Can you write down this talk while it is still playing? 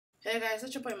Hey guys,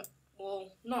 let's play.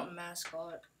 Well, not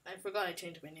mascot. I forgot I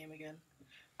changed my name again.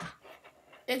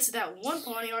 It's that one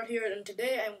pony art here, and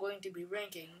today I'm going to be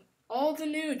ranking all the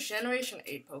new Generation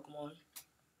 8 Pokemon.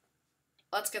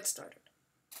 Let's get started.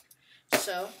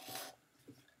 So,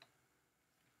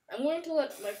 I'm going to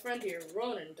let my friend here,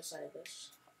 Ronan, decide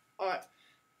this. Alright.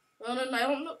 Ronan,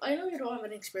 I know you don't have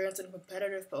any experience in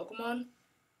competitive Pokemon.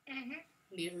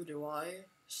 Neither do I.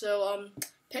 So,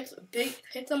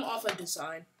 pick them off a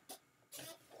design.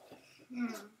 I'm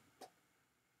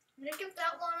gonna give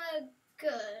that one a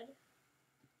good.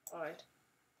 Alright.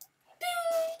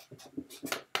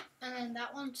 And then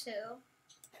that one too.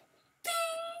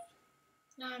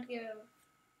 Now I'd give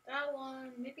that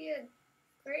one maybe a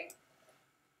great.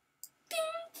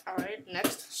 Alright,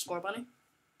 next, Score Bunny.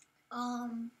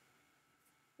 About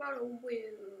a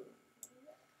woo.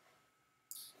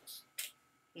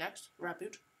 Next,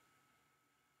 Raboot.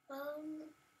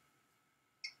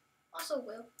 Also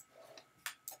woo.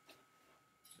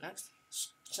 Next,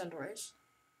 Cenderace.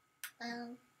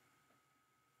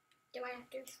 Do I have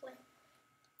to explain?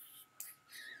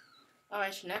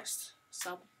 Alright, next,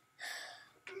 Sub.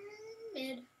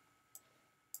 Mid.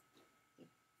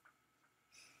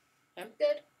 Him.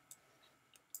 Good.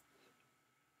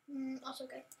 Also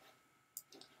good.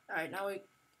 Alright, now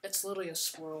it's literally a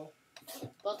squirrel.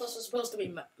 But this is supposed to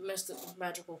be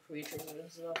magical creatures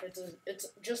and stuff. It's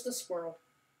just a squirrel.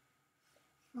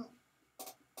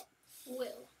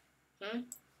 Will.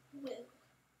 Will.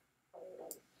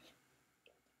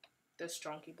 This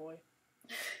chonky boy.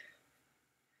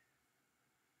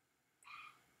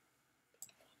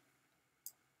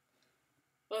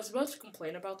 I was about to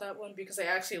complain about that one because I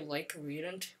actually like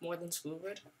Radiant more than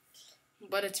Scoobert.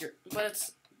 But it's your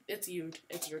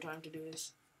time to do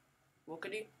this.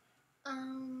 Wookity?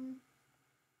 I'm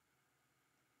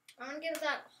gonna give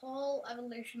that whole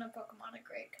evolution of Pokemon a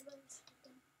grade because it's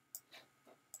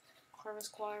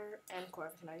Corvusquire and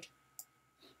Corviknight.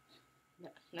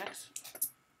 Next.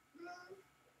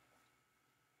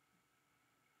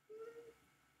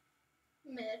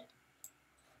 Mid.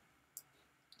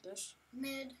 This.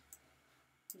 Mid.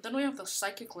 Then we have the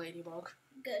Psychic Ladybug.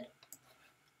 Good.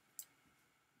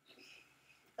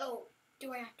 Oh,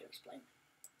 do I have to explain?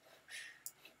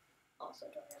 Also,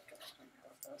 do I have to explain all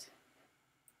of those?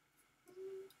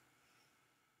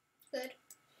 Good.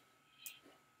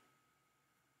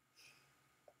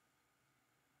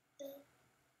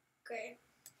 Great.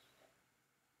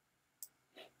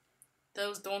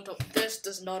 Those don't. This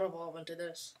does not evolve into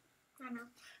this. I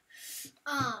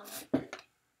know.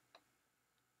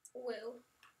 Woo.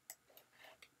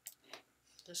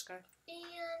 This guy.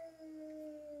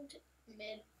 And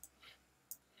mid.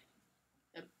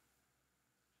 Him.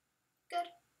 Good.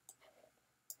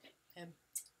 Him.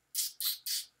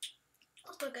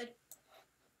 Also good.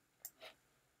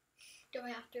 Do I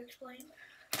have to explain?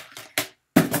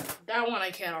 That one I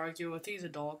can't argue with. He's a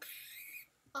dog.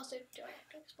 Also, do I have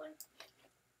to explain?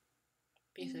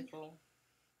 Basically.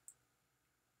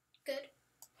 Good.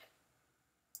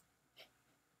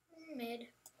 Mid.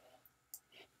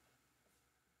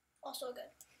 Also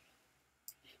good.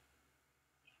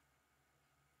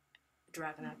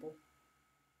 Dragon Apple.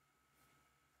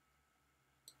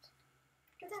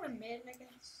 Give that a mid, I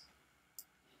guess.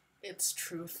 It's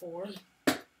true form.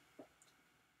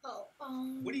 Oh,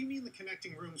 What do you mean the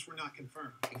connecting rooms were not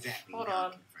confirmed? Exactly. Hold not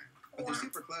on. confirmed. But they're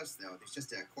super close, though. There's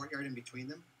just a courtyard in between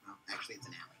them. Well, actually, it's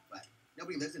an alley, but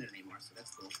nobody lives in it anymore, so that's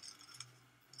cool.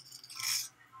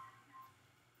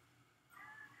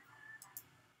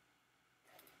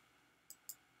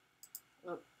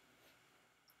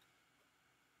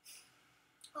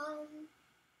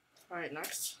 Alright,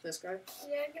 next. This guy.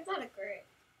 yeah, give that a great.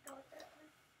 I like that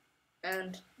one.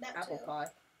 And That Apple too.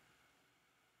 Pie.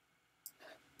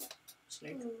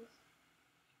 Snake. Ooh.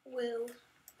 Woo.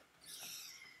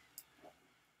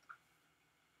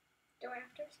 Do I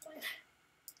have to explain?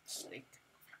 Snake.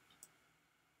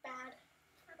 Bad.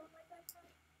 I don't like that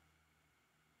one.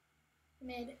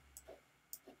 Mid.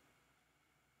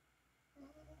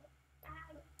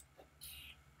 Bad.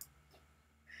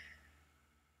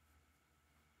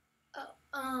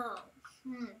 Oh.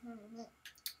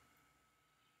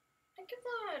 I give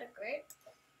that a great.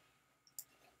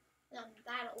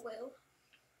 That'll woo.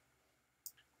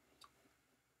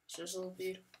 Sizzle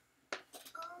Bead.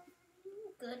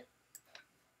 Good.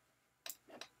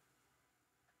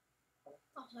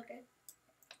 Also good.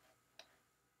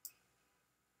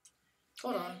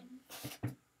 Hold on.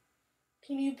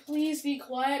 Can you please be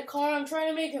quiet, Car? I'm trying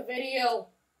to make a video.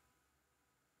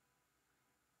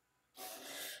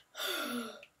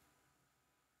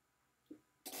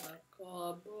 My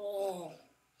God, bro.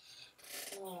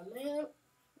 Oh. Oh man.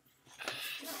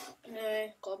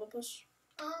 Hey, Globopus.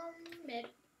 Mid.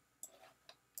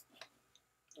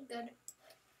 Good.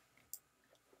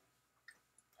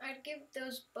 I'd give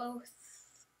those both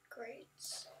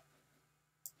grades.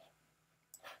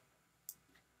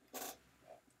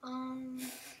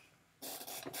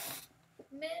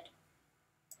 Mid.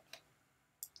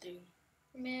 D.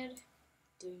 Mid.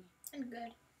 D. And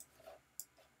good.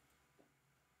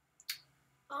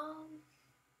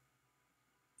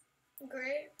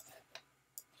 Great.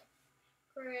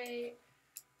 Great.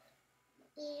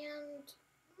 And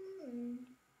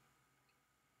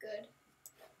good.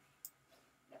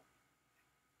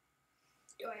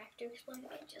 Do I have to explain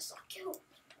it? Just so cute.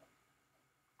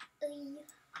 I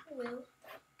will.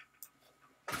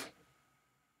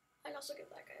 I'd also give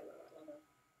that guy a will. I love him.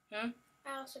 Huh?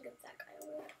 I also give that guy a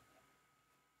will.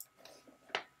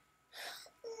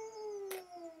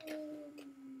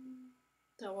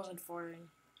 That wasn't farting.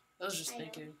 That was just I know.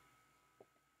 thinking.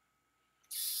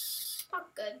 Oh,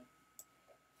 good.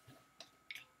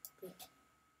 Good.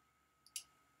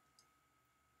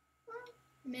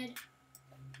 Mid.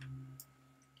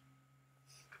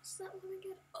 What's that one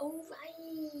again? Oh,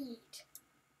 right.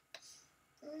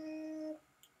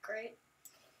 Great.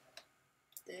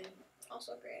 D.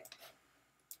 Also great.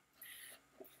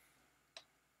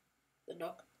 The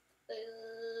duck.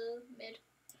 Mid.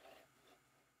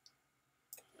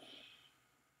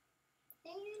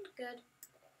 And good.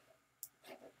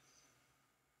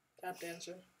 Tap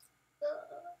dancer.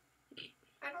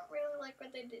 I don't really like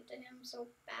what they did to him so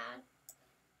bad.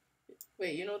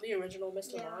 Wait, you know the original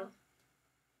Mr. Yeah. Rhyme?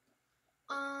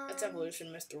 That's Evolution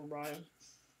Mr. Rhyme.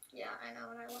 Yeah, I know,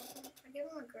 and I love him. I give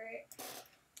him a great.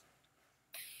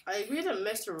 I agree that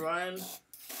Mr. Rhyme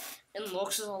in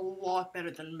looks is a lot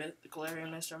better than the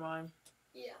Galarian Mr. Mime.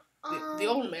 Yeah. The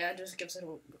old man just gives it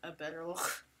a better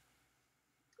look.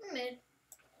 Mid.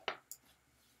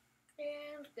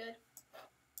 And good.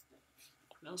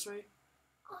 Milsray?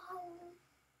 I'll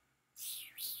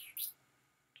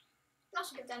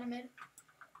also give that a mid.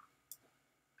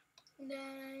 And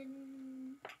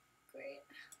then great.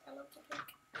 I love the pink.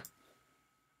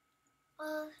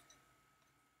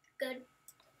 Good.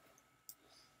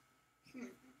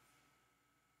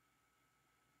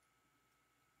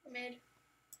 Mid.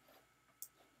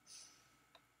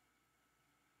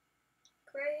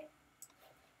 Great.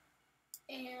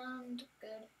 And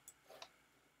good.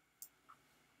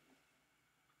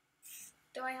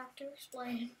 Do I have to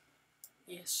explain?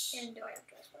 Yes. And do I have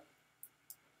to explain?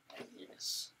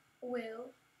 Yes.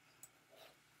 Will.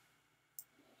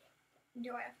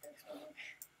 Do I have to explain?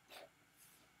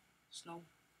 Snow.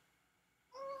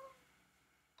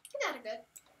 That's a good.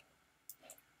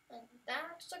 And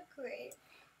that's a great.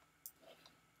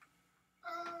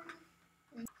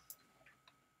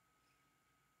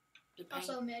 Depending.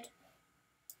 Also mid.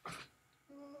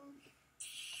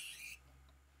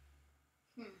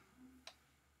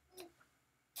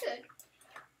 Good.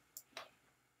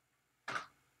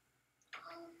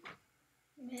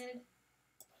 Mid.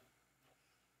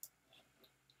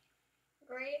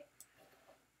 Great.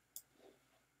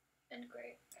 And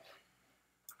great.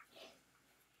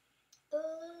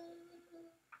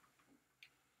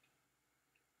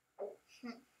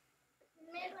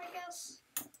 Mid, I guess.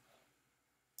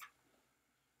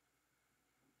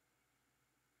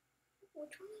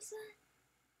 Which one is that?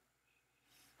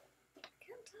 I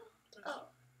can't tell. Oh.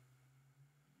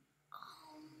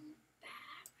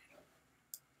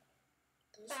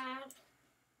 Bad.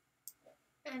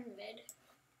 And mid.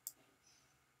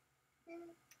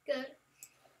 Good.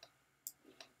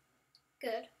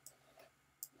 Good.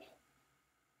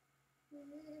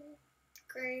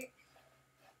 Great.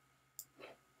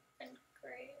 And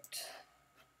great.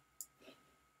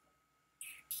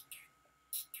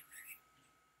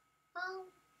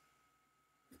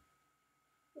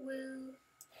 Woo.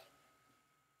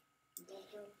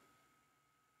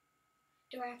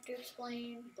 Do I have to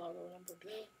explain? Doggo number 2.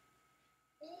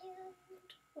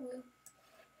 And woo.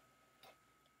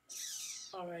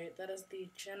 Alright, that is the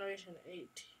Generation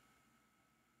 8.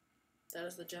 That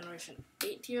is the Generation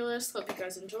 8 tier list. Hope you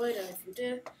guys enjoyed, and if you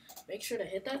did, make sure to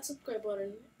hit that subscribe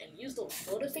button and use those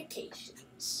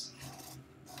notifications.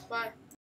 Bye.